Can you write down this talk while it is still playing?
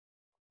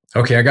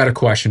Okay, I got a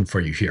question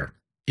for you here.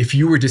 If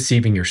you were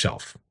deceiving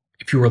yourself,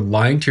 if you were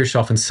lying to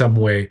yourself in some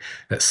way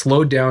that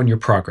slowed down your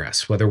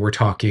progress, whether we're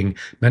talking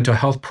mental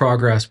health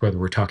progress, whether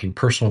we're talking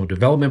personal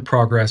development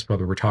progress,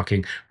 whether we're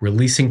talking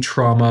releasing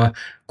trauma,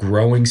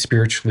 growing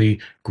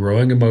spiritually,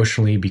 growing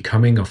emotionally,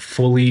 becoming a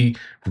fully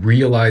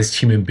realized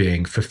human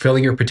being,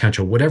 fulfilling your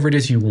potential, whatever it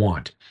is you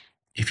want,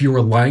 if you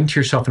were lying to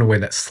yourself in a way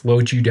that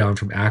slowed you down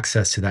from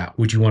access to that,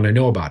 would you want to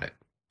know about it?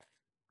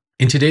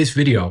 In today's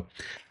video,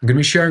 I'm going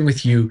to be sharing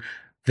with you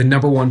the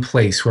number one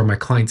place where my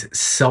clients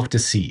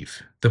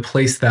self-deceive, the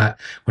place that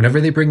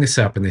whenever they bring this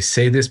up and they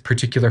say this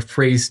particular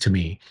phrase to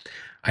me,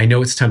 I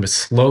know it's time to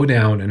slow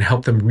down and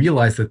help them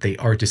realize that they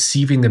are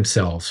deceiving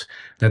themselves,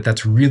 that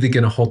that's really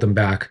going to hold them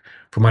back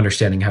from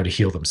understanding how to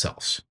heal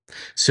themselves.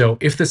 So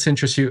if this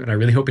interests you, and I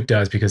really hope it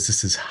does because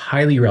this is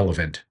highly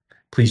relevant,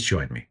 please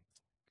join me.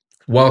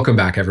 Welcome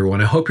back, everyone.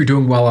 I hope you're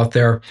doing well out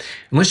there.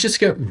 And let's just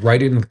get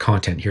right into the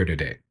content here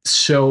today.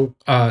 So,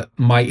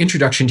 my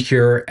introduction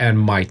here and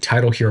my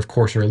title here, of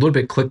course, are a little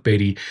bit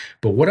clickbaity,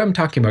 but what I'm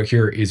talking about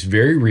here is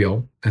very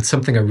real and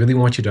something I really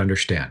want you to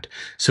understand.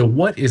 So,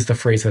 what is the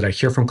phrase that I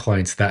hear from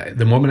clients that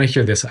the moment I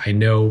hear this, I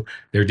know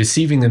they're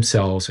deceiving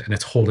themselves and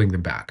it's holding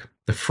them back?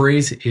 The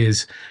phrase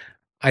is,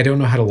 I don't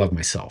know how to love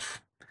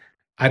myself.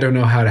 I don't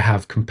know how to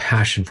have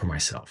compassion for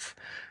myself.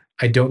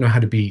 I don't know how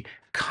to be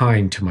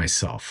kind to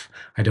myself.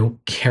 I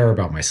don't care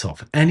about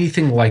myself.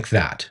 Anything like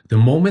that. The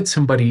moment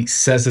somebody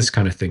says this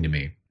kind of thing to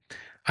me,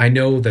 I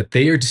know that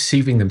they are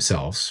deceiving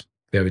themselves.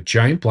 They have a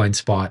giant blind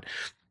spot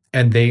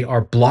and they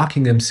are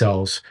blocking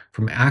themselves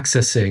from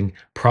accessing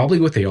probably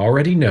what they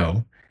already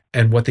know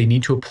and what they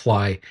need to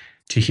apply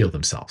to heal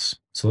themselves.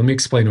 So let me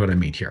explain what I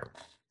mean here.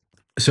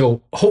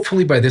 So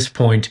hopefully by this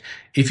point,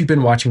 if you've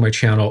been watching my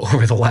channel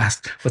over the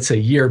last, let's say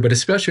year, but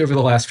especially over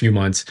the last few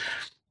months,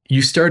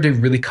 you started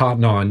really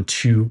cotton on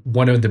to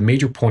one of the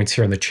major points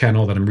here on the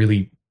channel that I'm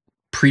really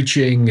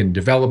preaching and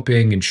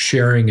developing and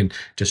sharing and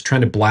just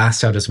trying to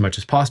blast out as much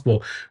as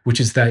possible, which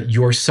is that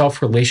your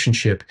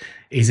self-relationship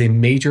is a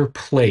major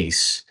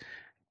place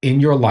in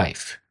your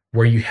life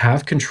where you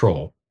have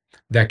control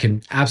that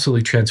can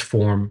absolutely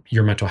transform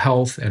your mental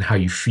health and how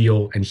you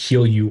feel and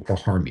heal you or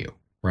harm you,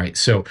 right?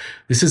 So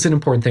this is an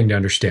important thing to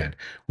understand.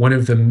 One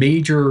of the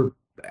major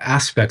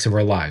aspects of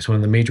our lives, one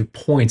of the major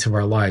points of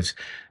our lives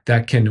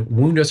that can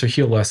wound us or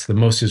heal us the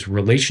most is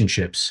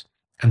relationships.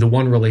 And the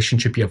one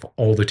relationship you have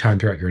all the time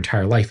throughout your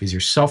entire life is your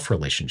self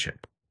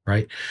relationship,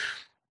 right?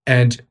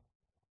 And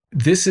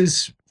this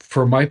is,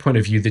 from my point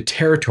of view, the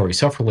territory,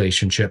 self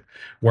relationship,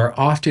 where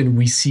often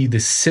we see the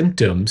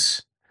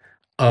symptoms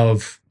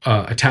of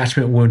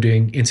attachment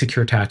wounding,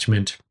 insecure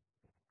attachment,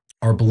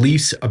 our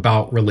beliefs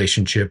about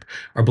relationship,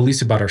 our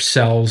beliefs about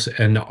ourselves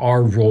and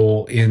our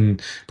role in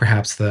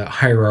perhaps the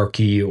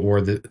hierarchy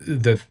or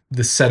the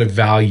set of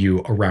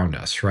value around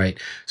us, right?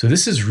 So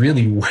this is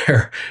really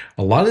where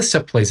a lot of this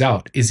stuff plays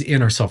out is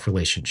in our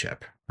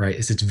self-relationship, right?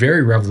 It's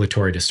very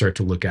revelatory to start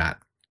to look at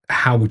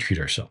how we treat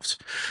ourselves.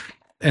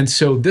 And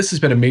so this has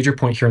been a major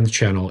point here on the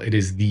channel. It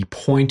is the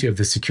point of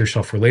the Secure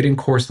Self-Relating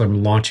course that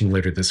I'm launching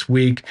later this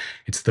week.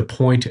 It's the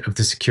point of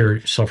the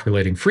Secure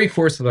Self-Relating free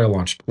course that I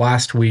launched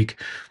last week.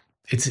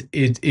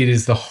 It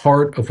is the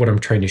heart of what I'm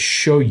trying to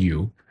show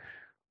you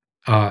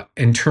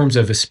in terms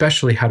of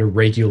especially how to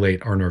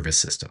regulate our nervous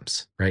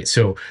systems, right?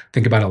 So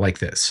think about it like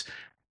this.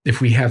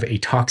 If we have a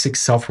toxic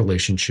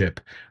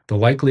self-relationship, the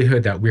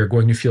likelihood that we are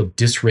going to feel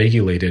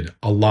dysregulated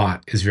a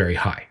lot is very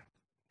high.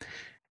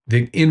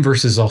 The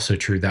inverse is also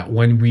true, that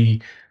when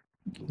we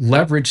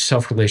leverage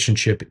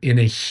self-relationship in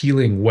a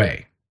healing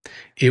way,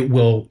 it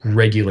will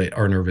regulate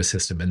our nervous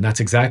system. And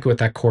that's exactly what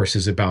that course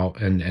is about.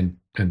 And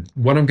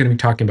what I'm going to be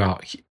talking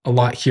about a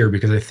lot here,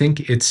 because I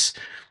think it's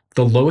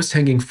the lowest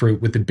hanging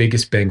fruit with the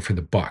biggest bang for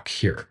the buck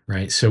here,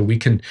 right? So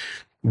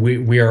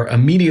we are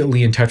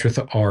immediately in touch with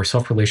our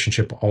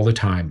self-relationship all the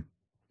time.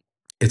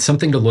 It's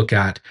something to look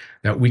at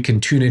that we can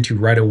tune into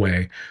right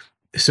away.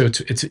 So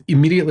it's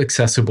immediately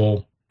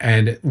accessible,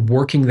 and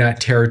working that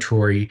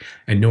territory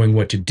and knowing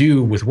what to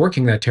do with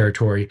working that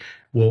territory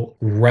will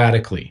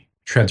radically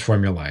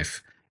transform your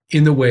life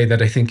in the way that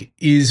I think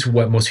is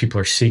what most people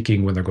are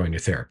seeking when they're going to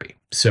therapy.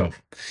 So,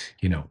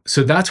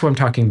 so that's what I'm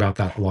talking about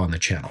that a lot on the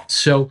channel.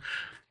 So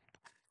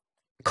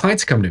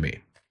clients come to me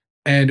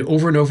and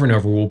over,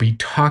 we'll be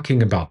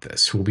talking about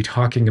this. We'll be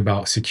talking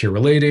about secure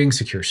relating,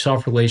 secure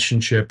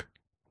self-relationship,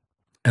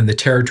 and the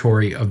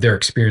territory of their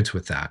experience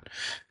with that.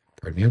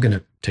 Pardon me, I'm going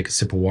to take a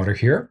sip of water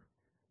here.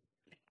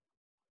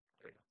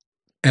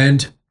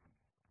 And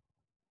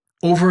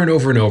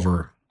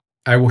over,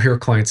 I will hear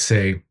clients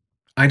say,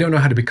 I don't know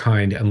how to be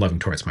kind and loving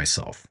towards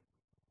myself.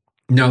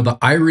 Now, the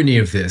irony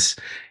of this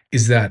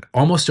is that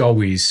almost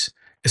always,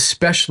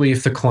 especially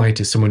if the client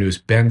is someone who's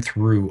been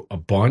through a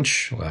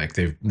bunch, like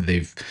they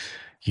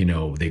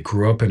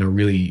grew up in a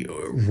really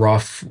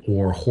rough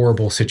or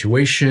horrible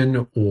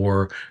situation,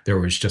 or there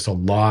was just a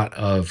lot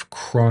of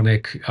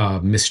chronic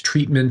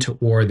mistreatment,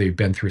 or they've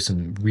been through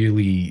some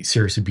really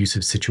serious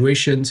abusive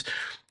situations.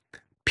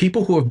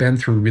 People who have been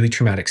through really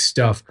traumatic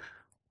stuff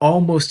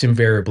almost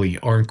invariably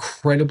are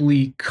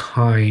incredibly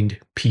kind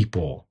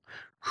people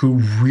who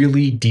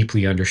really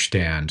deeply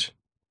understand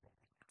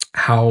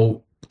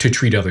how to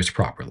treat others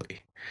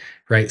properly,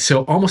 right?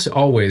 So almost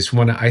always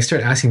when I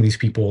start asking these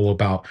people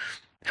about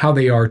how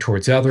they are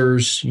towards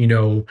others,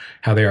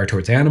 how they are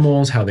towards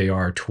animals, how they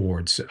are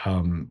towards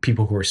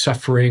people who are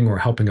suffering or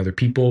helping other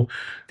people,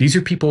 these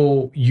are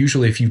people,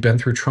 usually, if you've been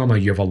through trauma,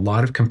 you have a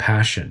lot of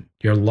compassion,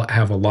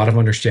 have a lot of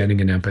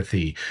understanding and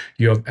empathy.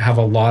 Have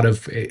a lot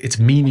of, it's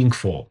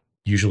meaningful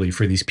usually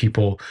for these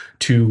people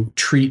to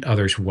treat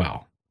others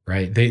well,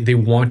 right? They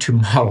want to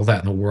model that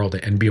in the world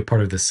and be a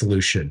part of the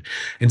solution.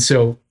 And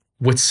so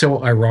what's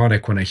so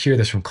ironic when I hear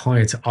this from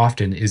clients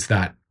often is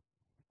that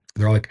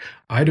they're like,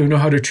 I don't know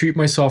how to treat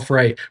myself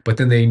right, but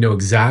then they know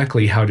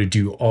exactly how to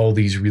do all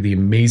these really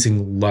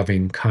amazing,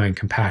 loving, kind,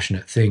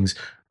 compassionate things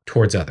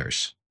towards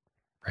others,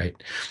 right?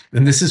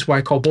 And this is why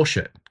I call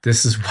bullshit.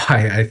 This is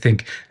why I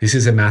think this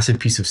is a massive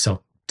piece of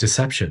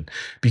self-deception,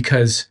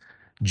 because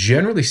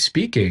generally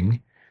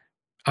speaking,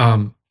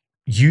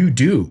 you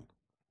do.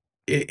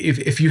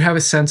 If you have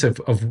a sense of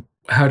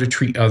how to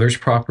treat others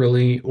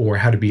properly, or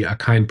how to be a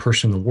kind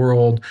person in the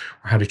world,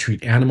 or how to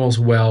treat animals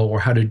well,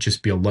 or how to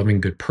just be a loving,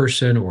 good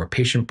person, or a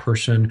patient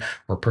person,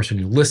 or a person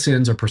who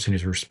listens, or a person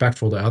who's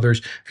respectful to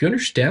others, if you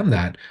understand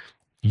that,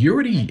 you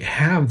already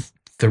have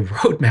the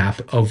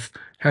roadmap of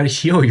how to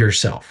heal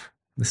yourself.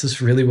 This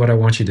is really what I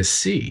want you to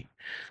see,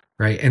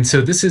 right? And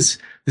so this is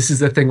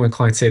the thing when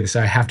clients say this,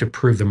 I have to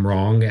prove them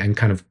wrong and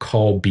kind of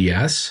call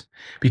BS,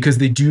 because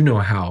they do know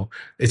how.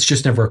 It's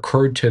just never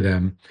occurred to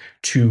them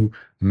to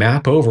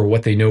map over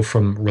what they know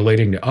from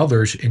relating to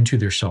others into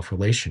their self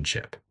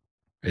relationship.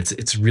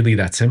 It's really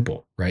that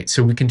simple, right?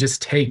 So we can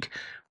just take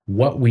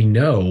what we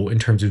know in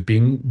terms of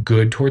being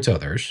good towards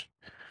others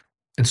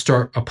and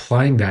start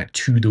applying that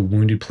to the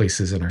wounded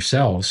places in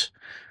ourselves,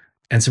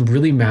 and some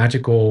really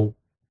magical,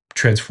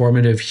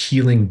 transformative,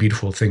 healing,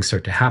 beautiful things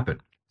start to happen.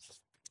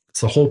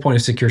 It's the whole point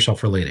of secure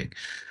self-relating.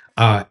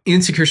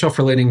 Insecure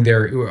self-relating,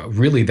 there,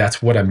 really,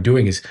 that's what I'm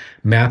doing, is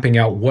mapping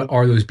out what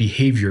are those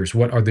behaviors,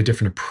 what are the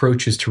different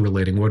approaches to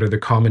relating, what are the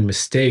common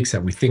mistakes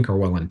that we think are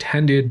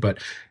well-intended but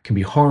can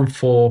be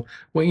harmful,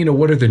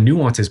 what are the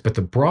nuances, but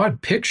the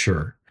broad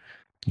picture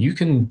you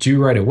can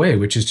do right away,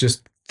 which is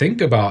just think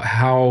about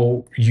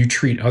how you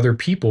treat other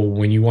people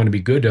when you want to be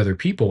good to other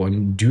people,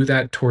 and do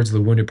that towards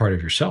the wounded part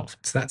of yourself.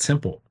 It's that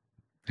simple.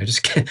 I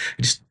just can't,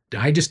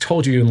 I just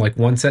told you in like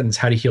one sentence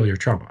how to heal your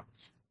trauma.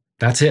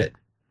 That's it.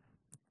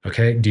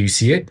 Okay. Do you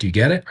see it? Do you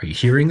get it? Are you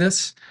hearing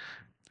this?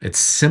 It's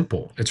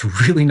simple. It's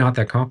really not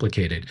that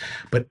complicated.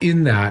 But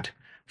in that,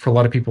 for a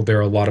lot of people, there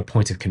are a lot of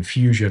points of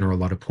confusion, or a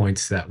lot of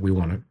points that we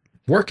want to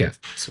work at.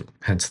 So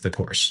hence the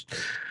course.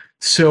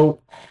 So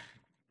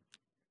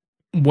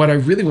what I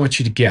really want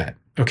you to get,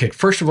 okay,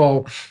 first of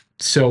all,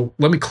 so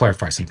let me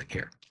clarify something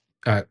here.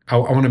 I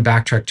want to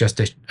backtrack just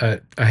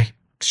a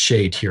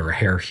shade here, a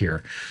hair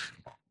here.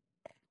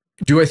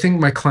 Do I think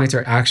my clients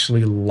are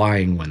actually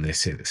lying when they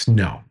say this?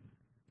 No.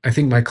 I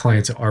think my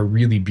clients are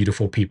really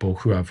beautiful people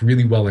who have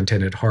really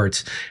well-intended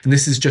hearts, and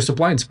this is just a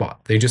blind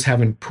spot. They just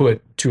haven't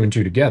put two and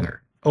two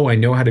together. Oh, I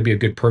know how to be a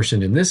good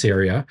person in this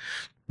area.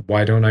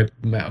 Why don't I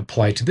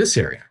apply to this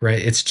area, right?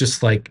 It's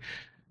just like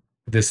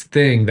this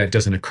thing that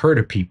doesn't occur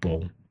to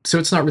people. So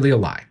it's not really a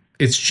lie.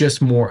 It's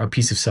just more a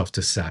piece of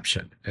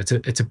self-deception. It's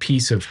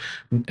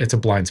a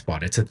blind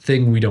spot. It's a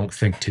thing we don't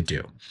think to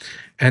do.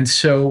 And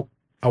so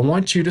I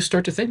want you to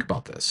start to think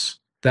about this,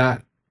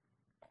 that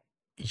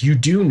you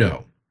do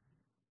know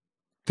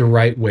the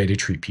right way to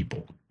treat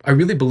people. I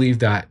really believe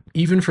that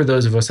even for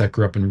those of us that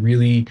grew up in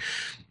really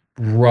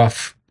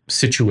rough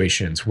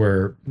situations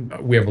where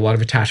we have a lot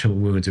of attachment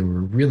wounds and we're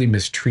really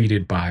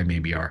mistreated by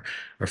maybe our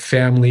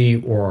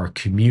family or our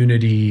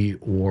community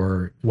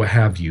or what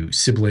have you,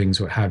 siblings,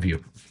 what have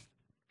you.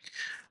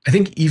 I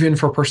think even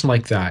for a person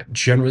like that,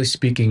 generally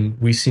speaking,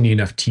 we've seen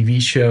enough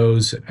TV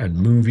shows and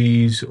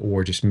movies,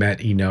 or just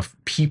met enough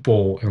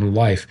people in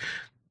life,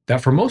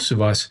 that for most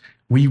of us,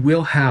 we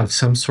will have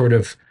some sort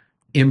of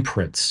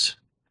imprints.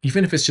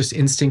 Even if it's just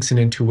instincts and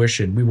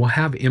intuition, we will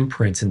have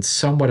imprints and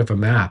somewhat of a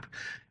map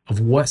of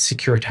what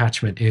secure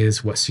attachment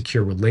is, what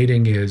secure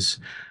relating is,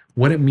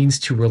 what it means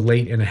to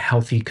relate in a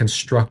healthy,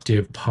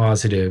 constructive,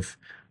 positive,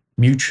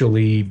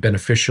 mutually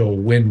beneficial,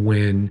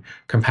 win-win,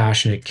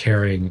 compassionate,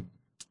 caring,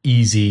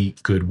 easy,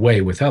 good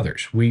way with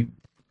others. We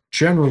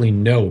generally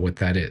know what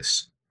that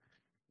is.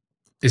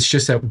 It's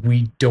just that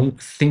we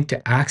don't think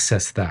to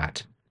access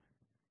that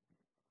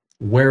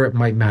where it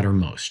might matter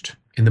most,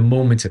 in the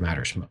moments it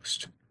matters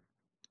most.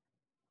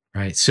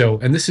 Right. So,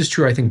 and this is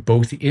true, I think,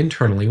 both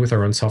internally with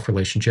our own self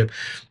relationship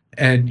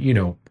and,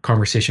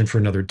 conversation for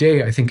another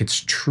day. I think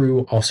it's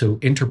true also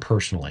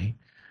interpersonally,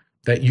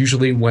 that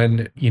usually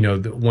when,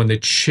 when the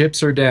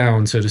chips are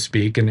down, so to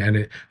speak,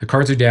 and the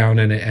cards are down,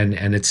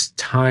 and it's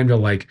time to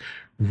like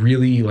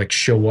really like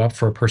show up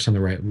for a person the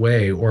right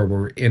way, or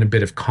we're in a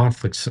bit of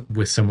conflict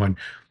with someone,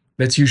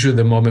 that's usually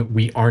the moment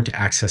we aren't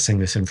accessing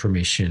this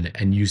information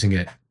and using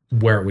it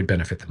where it would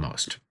benefit the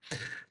most.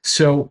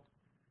 So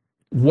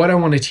what I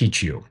want to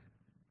teach you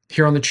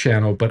here on the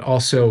channel, but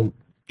also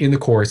in the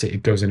course,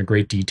 it goes into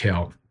great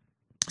detail,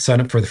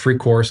 Sign up for the free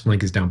course.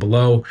 Link is down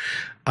below.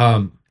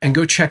 And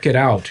go check it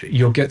out.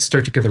 You'll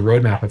start to get the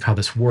roadmap of how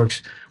this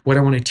works. What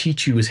I want to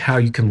teach you is how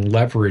you can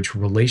leverage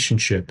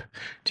relationship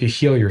to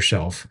heal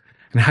yourself,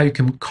 and how you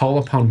can call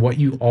upon what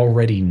you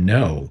already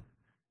know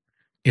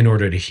in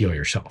order to heal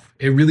yourself.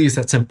 It really is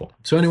that simple.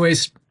 So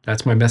anyways,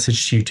 that's my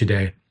message to you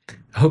today.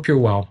 I hope you're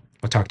well.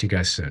 I'll talk to you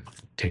guys soon.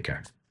 Take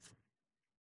care.